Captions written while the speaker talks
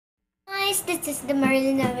guys, this is the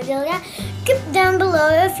Marlena Madelia. Keep down below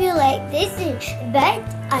if you like this, but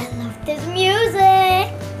I love this music.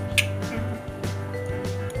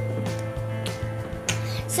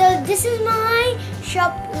 So this is my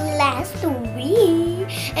shop last week,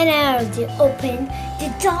 and I already opened the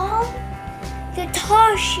doll, the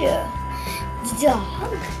tarsier, the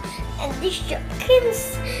dog, and the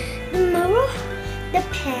shopkins, the mirror, the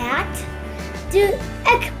pet, the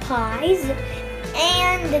egg pies,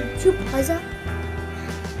 and the two puzzle.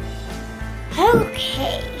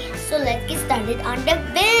 Okay, so let's get started on the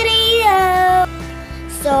video.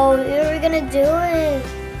 So here we're gonna do it.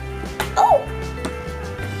 Oh,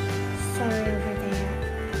 sorry over there.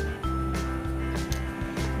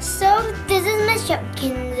 So this is my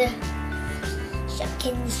shopkins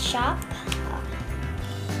shop.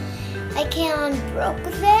 I can broke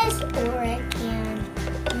this, or I can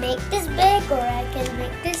make this big, or I can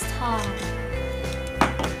make this tall.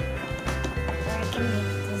 Or I can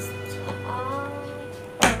make this tall,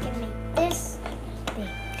 or I can make this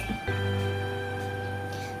big.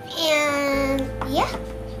 And yeah,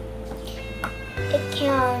 it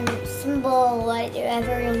can symbol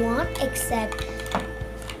whatever you want except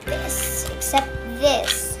this.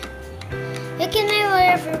 You can make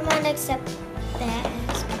whatever you want except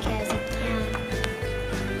this, because it can.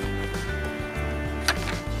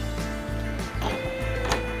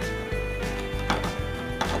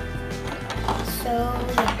 So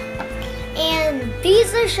yeah. And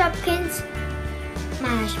these are shopkins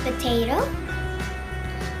mashed potato.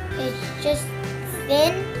 It's just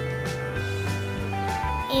thin,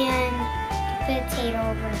 and potato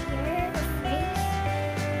over here, the face,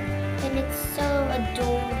 and it's so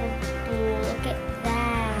adorable. Look at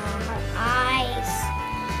that, her eyes.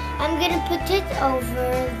 I'm gonna put it over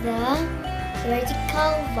the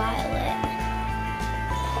vertical violet.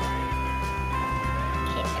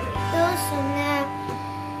 Okay, there we go. So now,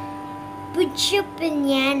 Punchu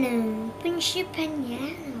Piano. What is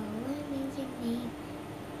your name?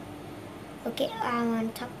 Okay, I'm on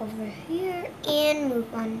top over here, and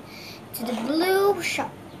move on to the blue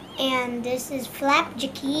shop. And this is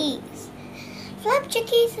Flapjackies.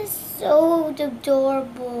 Flapjackies is so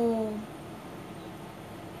adorable.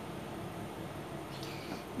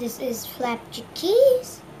 This is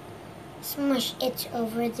Flapjackies. Smush it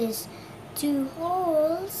over these two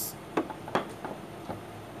holes.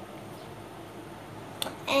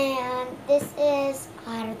 And this is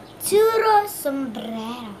Arturo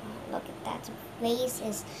Sombrero. Look at that, his face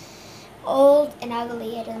is old and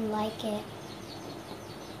ugly. I don't like it.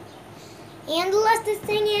 And the last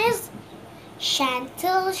thing is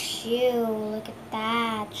Chantal shoe. Look at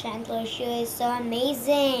that. Chantal shoe is so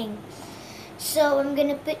amazing. So I'm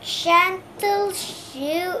gonna put Chantal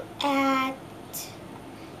shoe at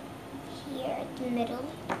here at the middle.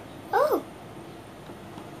 Oh!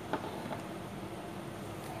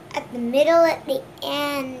 At the middle, at the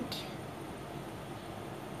end.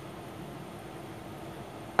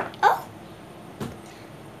 Oh!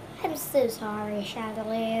 I'm so sorry,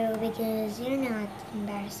 Chantal, because you're not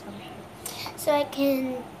embarrassed over here. So I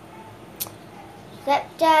can flip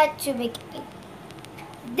that to make it.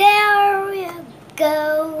 There we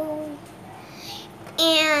go.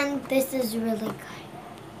 And this is really good.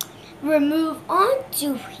 We'll move on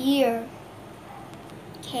to here.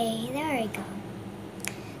 Okay, there we go.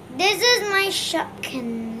 This is my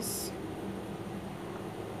shopkins.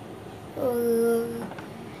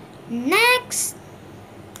 Next.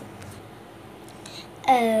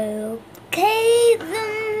 Okay, the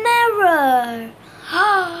mirror.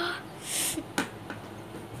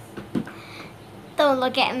 Don't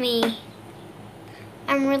look at me.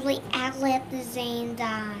 I'm really ugly at the same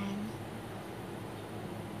time.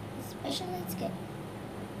 Especially, it's good.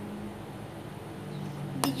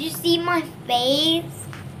 Did you see my face?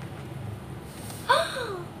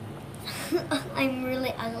 I'm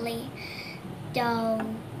really ugly. Dog.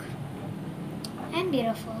 I'm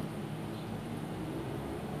beautiful.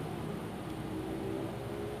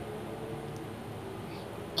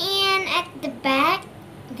 And at the back,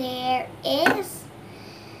 there is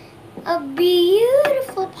a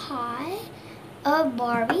beautiful pie of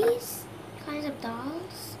Barbies, kinds of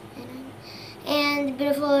dolls, and the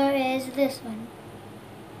beautiful is this one.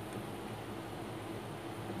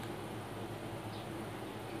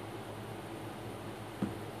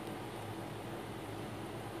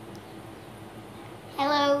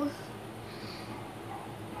 Hello.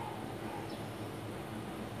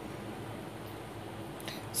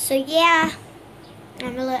 So yeah,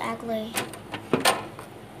 I'm a little ugly.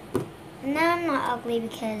 No, I'm not ugly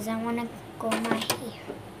because I want to go my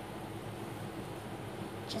hair.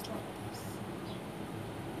 Just like this.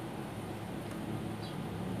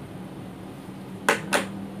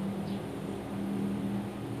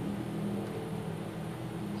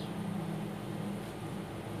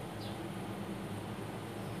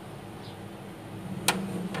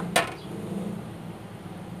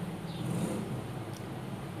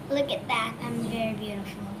 Look at that. I'm very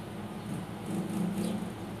beautiful.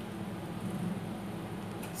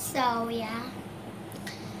 So yeah.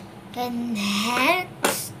 And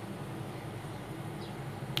next.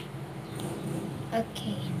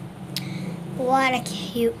 Okay. What a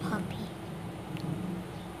cute puppy.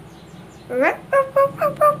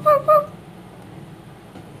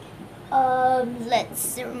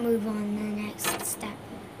 Let's move on to the next step.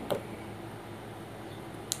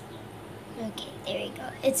 Okay, there you go.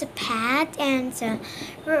 It's a pad and it's a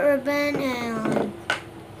ribbon and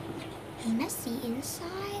messy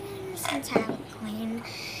inside and it's entirely clean.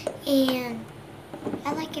 And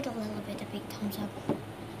I like it a little bit. A big thumbs up.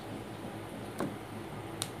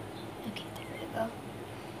 Okay, there we go.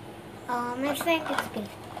 I think it's good.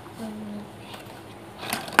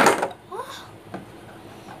 Oh,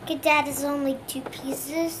 look at that. It's only 2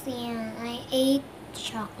 pieces and I ate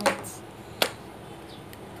chocolates.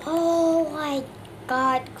 Oh my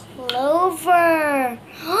God, Clover!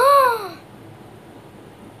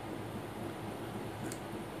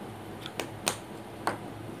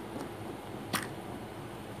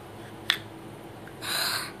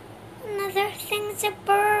 Another thing's a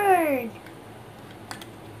bird.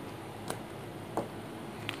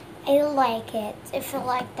 I like it. If you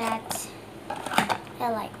like that, I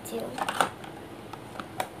like to.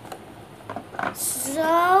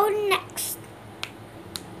 So next.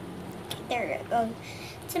 There it goes.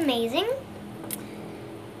 It's amazing. Look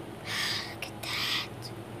at that.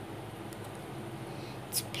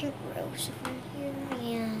 It's a pink rose over here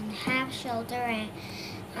and half shelter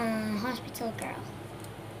and hospital girl.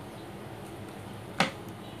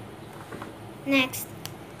 Next.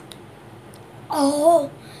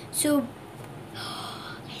 Oh, so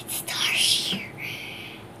it's tarsier.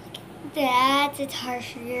 Look at that. It's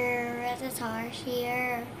tarsier. That's a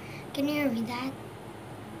tarsier. Can you read that?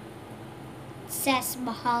 Says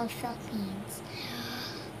Bahal, Philippines.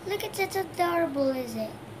 Look at that, adorable, is it?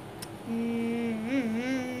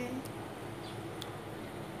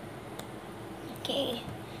 Okay.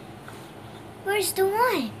 Where's the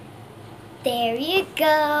one? There you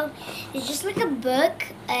go. It's just like a book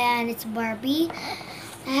and it's Barbie.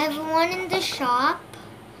 I have one in the shop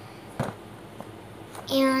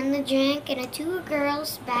and a drink in a 2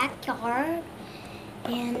 girls' backyard.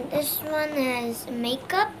 And this one has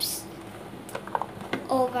makeups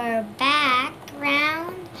over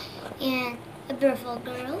background and a beautiful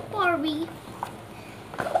girl, Barbie.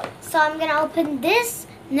 So I'm gonna open this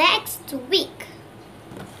next week.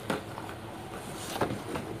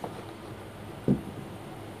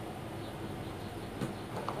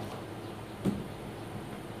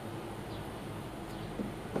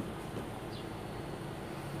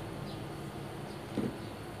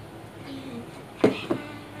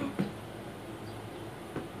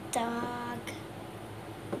 Dog.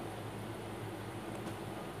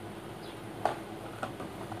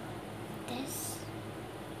 This.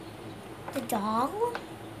 The dog.